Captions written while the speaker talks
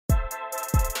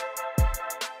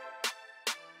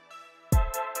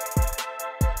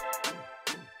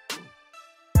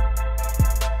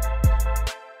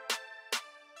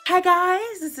Hi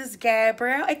guys, this is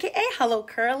Gabrielle, aka Hello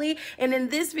Curly, and in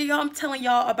this video I'm telling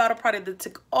y'all about a product that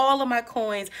took all of my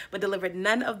coins but delivered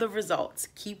none of the results.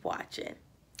 Keep watching.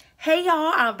 Hey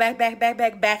y'all, I'm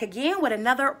back again with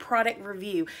another product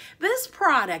review. This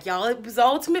product, y'all, it was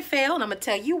ultimate fail, and I'm gonna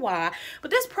tell you why.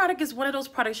 But this product is one of those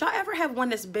products. Y'all ever have one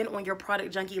that's been on your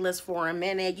product junkie list for a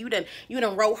minute? You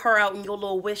done wrote her out in your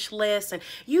little wish list, and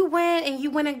you went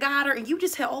and got her, and you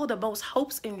just had all the most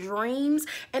hopes and dreams,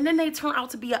 and then they turn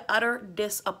out to be an utter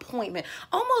disappointment.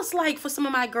 Almost like for some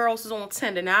of my girls who's on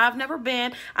Tinder. Now I've never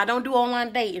been, I don't do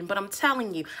online dating, but I'm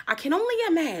telling you, I can only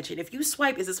imagine if you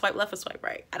swipe, is it swipe left or swipe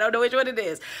right? I don't know which one it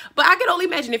is, but I can only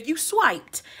imagine if you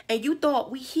swiped and you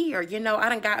thought we here, you know, I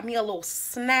done got me a little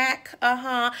snack,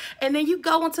 and then you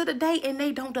go into the date and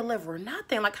they don't deliver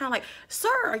nothing. Like, kind of like, sir,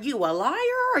 are you a liar?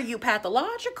 Are you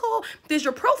pathological? Does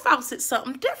your profile say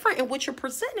something different, and what you're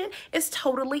presenting is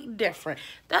totally different?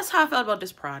 That's how I felt about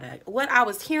this product. What I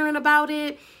was hearing about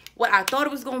it, what I thought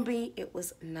it was going to be, it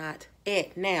was not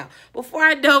it. Now, before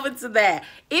I delve into that,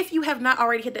 if you have not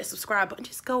already hit that subscribe button,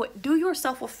 just go do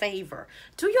yourself a favor.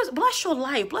 Bless your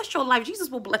life. Bless your life. Jesus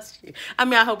will bless you. I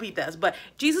mean, I hope he does, but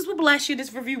Jesus will bless you.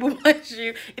 This review will bless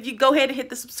you. If you go ahead and hit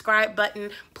the subscribe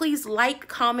button, please like,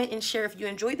 comment, and share if you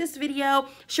enjoyed this video.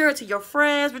 Share it to your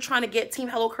friends. We're trying to get Team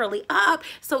Hello Curly up.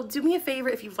 So do me a favor,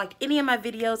 if you've liked any of my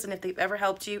videos and if they've ever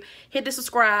helped you, hit the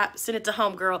subscribe, send it to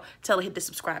homegirl, tell her hit the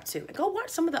subscribe too. And go watch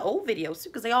some of the old videos too,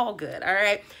 because they all good. All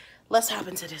right. Let's hop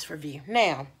into this review.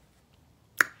 Now,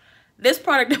 this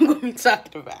product I'm going to be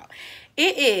talking about,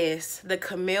 it is the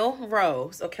Camille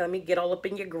Rose. Okay, let me get all up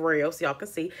in your grill so y'all can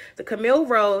see. The Camille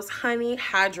Rose Honey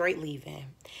Hydrate Leave-In.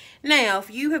 Now, if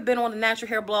you have been on the natural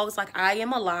hair blogs like I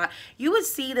am a lot, you would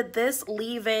see that this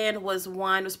leave-in was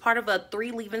part of a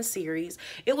 3 leave-in series.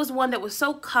 It was one that was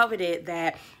so coveted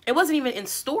that it wasn't even in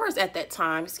stores at that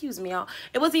time. Excuse me, y'all.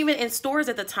 It wasn't even in stores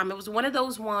at the time. It was one of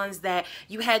those ones that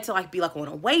you had to be on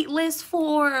a wait list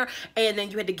for, and then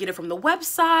you had to get it from the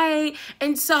website.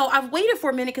 And so I've waited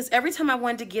for a minute because every time I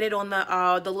wanted to get it on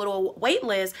the little wait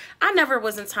list, I never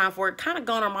was in time for it. Kind of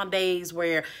gone on my days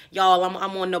where, y'all,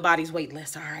 I'm on nobody's wait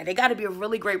list. All right. It got to be a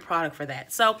really great product for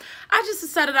that. So I just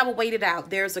decided I would wait it out.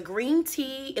 There's a green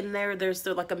tea in there. There's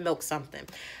like a milk something.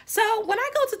 So when I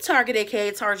go to Target,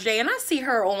 aka Target, and I see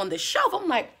her on the shelf, I'm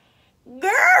like,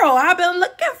 girl, I've been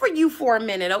looking for you for a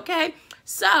minute, okay?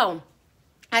 So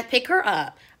I pick her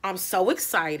up. I'm so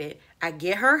excited. I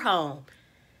get her home.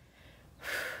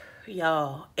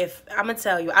 Y'all, if I'm gonna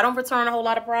tell you, I don't return a whole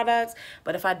lot of products,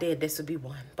 but if I did, this would be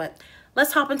one. But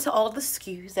let's hop into all the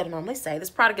SKUs that I normally say. This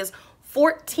product is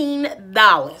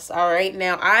 $14. All right,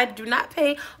 now I do not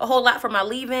pay a whole lot for my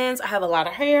leave-ins. I have a lot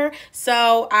of hair,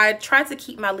 so I try to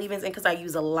keep my leave-ins in because I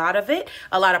use a lot of it,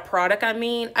 a lot of product. I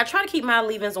mean, I try to keep my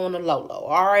leave-ins on the low.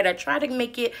 All right, I try to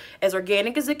make it as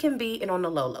organic as it can be and on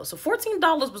the low. So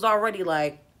 $14 was already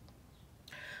like,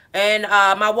 and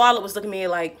my wallet was looking at me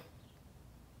like,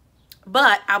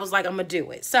 but I was like, I'm gonna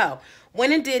do it. So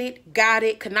went and did it, got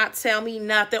it, could not tell me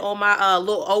nothing on my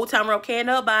little old time road. Can't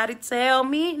nobody tell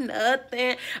me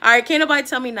nothing. All right, can't nobody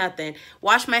tell me nothing.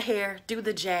 Wash my hair, do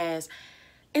the jazz.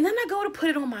 And then I go to put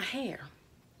it on my hair.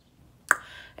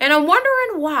 And I'm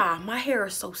wondering why my hair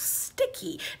is so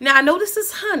sticky. Now, I know this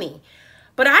is honey,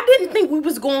 but I didn't think we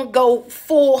was going to go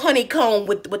full honeycomb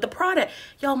with the product.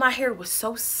 Y'all, my hair was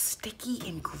so sticky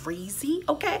and greasy,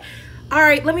 okay? All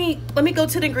right, let me go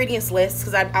to the ingredients list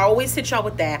because I always hit y'all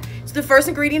with that. So the first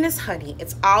ingredient is honey.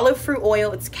 It's olive fruit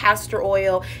oil. It's castor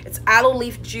oil. It's aloe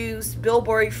leaf juice,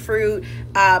 bilberry fruit,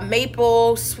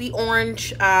 maple, sweet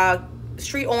orange,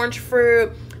 street orange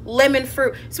fruit, lemon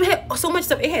fruit. So it had so much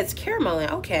stuff. It has caramel in.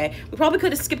 Okay, we probably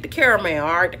could have skipped the caramel.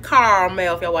 All right, the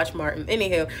caramel if y'all watch Martin.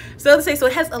 Anywho, so to say, so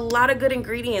it has a lot of good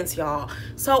ingredients, y'all.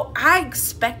 So I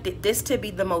expected this to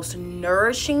be the most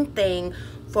nourishing thing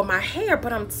for my hair,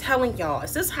 but I'm telling y'all,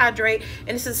 it's this hydrate,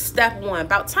 and this is step 1.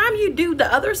 About time you do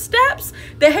the other steps,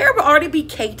 the hair will already be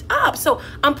caked up. So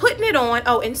I'm putting it on.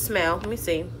 Oh, and smell. Let me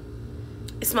see.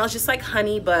 It smells just like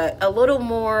honey, but a little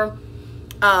more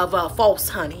of false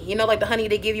honey. You know, like the honey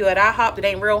they give you at IHOP that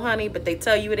ain't real honey, but they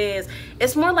tell you it is.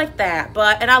 It's more like that.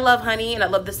 And I love honey, and I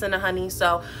love this in the honey.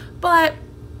 So, but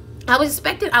I was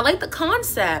expecting, I like the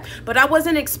concept, but I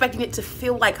wasn't expecting it to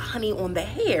feel like honey on the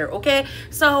hair, okay?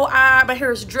 So my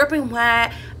hair is dripping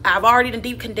wet. I've already done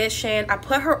deep conditioned. I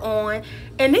put her on,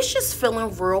 and it's just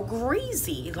feeling real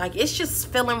greasy. Like, it's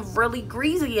just feeling really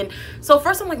greasy. And so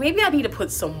first I'm like, maybe I need to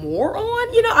put some more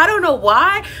on. You know, I don't know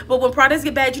why, but when products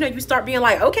get bad, you know, you start being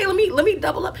like, okay, let me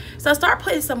double up. So I start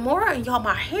putting some more, and y'all,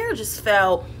 my hair just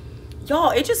felt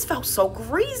y'all, it just felt so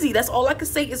greasy. That's all I could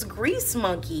say is grease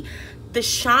monkey. The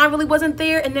shine really wasn't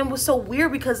there, and then it was so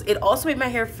weird because it also made my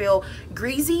hair feel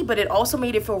greasy, but it also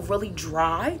made it feel really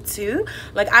dry too.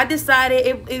 Like I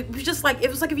decided it was just like, it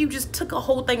was like if you just took a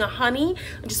whole thing of honey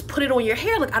and just put it on your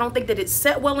hair. Like I don't think that it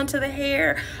set well into the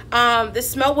hair. The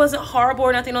smell wasn't horrible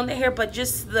or nothing on the hair, but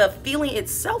just the feeling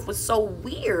itself was so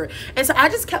weird. And so I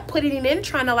just kept putting it in,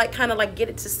 trying to like kind of like get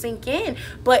it to sink in,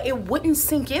 but it wouldn't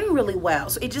sink in really well.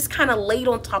 So it just kind of laid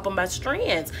on top of my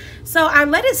strands. So I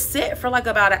let it sit for like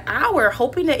about an hour,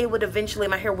 hoping that it would eventually,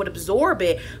 my hair would absorb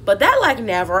it, but that like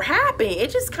never happened.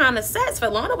 It just kind of sat. So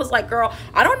Lana was like, girl,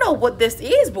 I don't know what this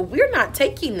is, but we're not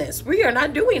taking this. We are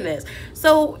not doing this.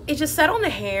 So it just sat on the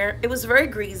hair. It was very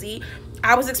greasy.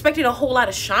 I was expecting a whole lot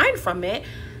of shine from it.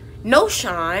 No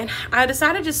shine. I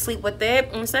decided to just sleep with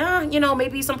it and say, you know,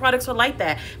 maybe some products are like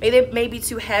that. Maybe they may be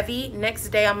too heavy. Next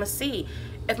day I'm gonna see.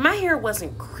 If my hair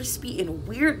wasn't crispy and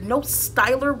weird, no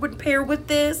styler would pair with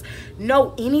this.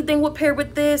 No anything would pair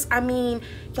with this. I mean,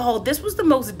 y'all, this was the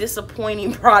most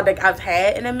disappointing product I've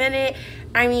had in a minute.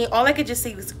 I mean, all I could just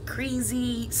say was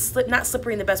greasy, not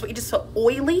slippery in the best way. It just felt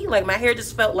oily. Like my hair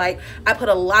just felt like I put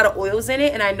a lot of oils in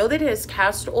it, and I know that it has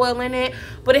castor oil in it,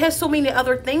 but it has so many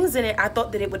other things in it. I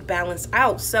thought that it would balance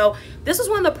out. So this is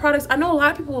one of the products. I know a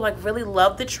lot of people like really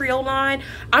love the Trio line.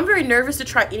 I'm very nervous to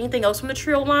try anything else from the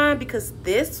Trio line because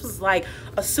this was like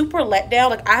a super letdown.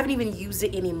 Like I haven't even used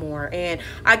it anymore, and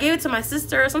I gave it to my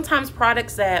sister. Sometimes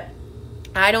products that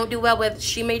I don't do well with,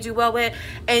 she may do well with,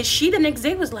 and she the next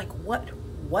day was like, what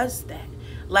was that?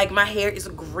 Like my hair is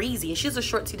greasy, and she's a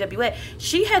short TWA.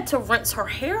 She had to rinse her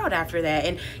hair out after that,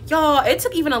 and y'all, it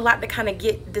took even a lot to kind of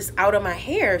get this out of my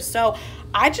hair. So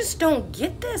I just don't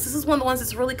get this. This is one of the ones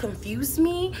that's really confused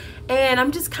me, and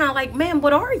I'm just kind of like, man,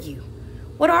 what are you?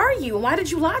 What are you? Why did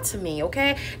you lie to me?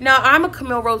 Okay, now I'm a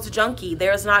Camille Rose junkie.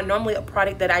 There's not normally a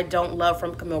product that I don't love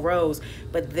from Camille Rose,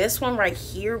 but this one right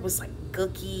here was like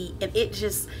gooky, and it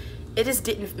just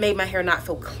didn't make my hair not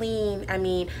feel clean. I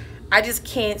mean, I just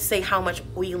can't say how much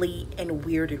oily and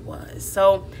weird it was.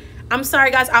 So I'm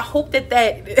sorry guys. I hope that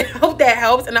I hope that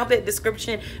helps, and I hope that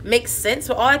description makes sense.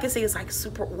 So all I can say is like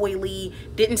super oily,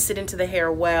 didn't sit into the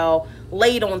hair well,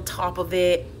 laid on top of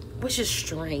it, which is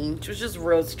strange. It was just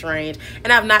real strange,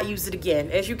 and I've not used it again.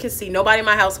 As you can see, nobody in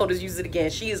my household has used it again.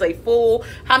 She is a full,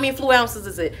 how many fluid ounces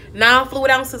is it? 9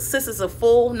 fluid ounces. Sis is a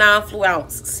full 9 fluid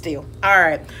ounce still. All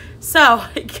right, so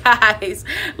guys,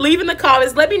 leave in the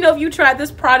comments, let me know if you tried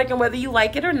this product and whether you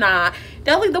like it or not.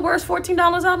 Definitely the worst $14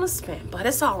 I'm gonna spend, but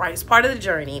it's all right. It's part of the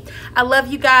journey. I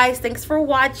love you guys. Thanks for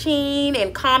watching,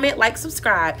 and comment, like,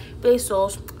 subscribe.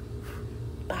 Besos.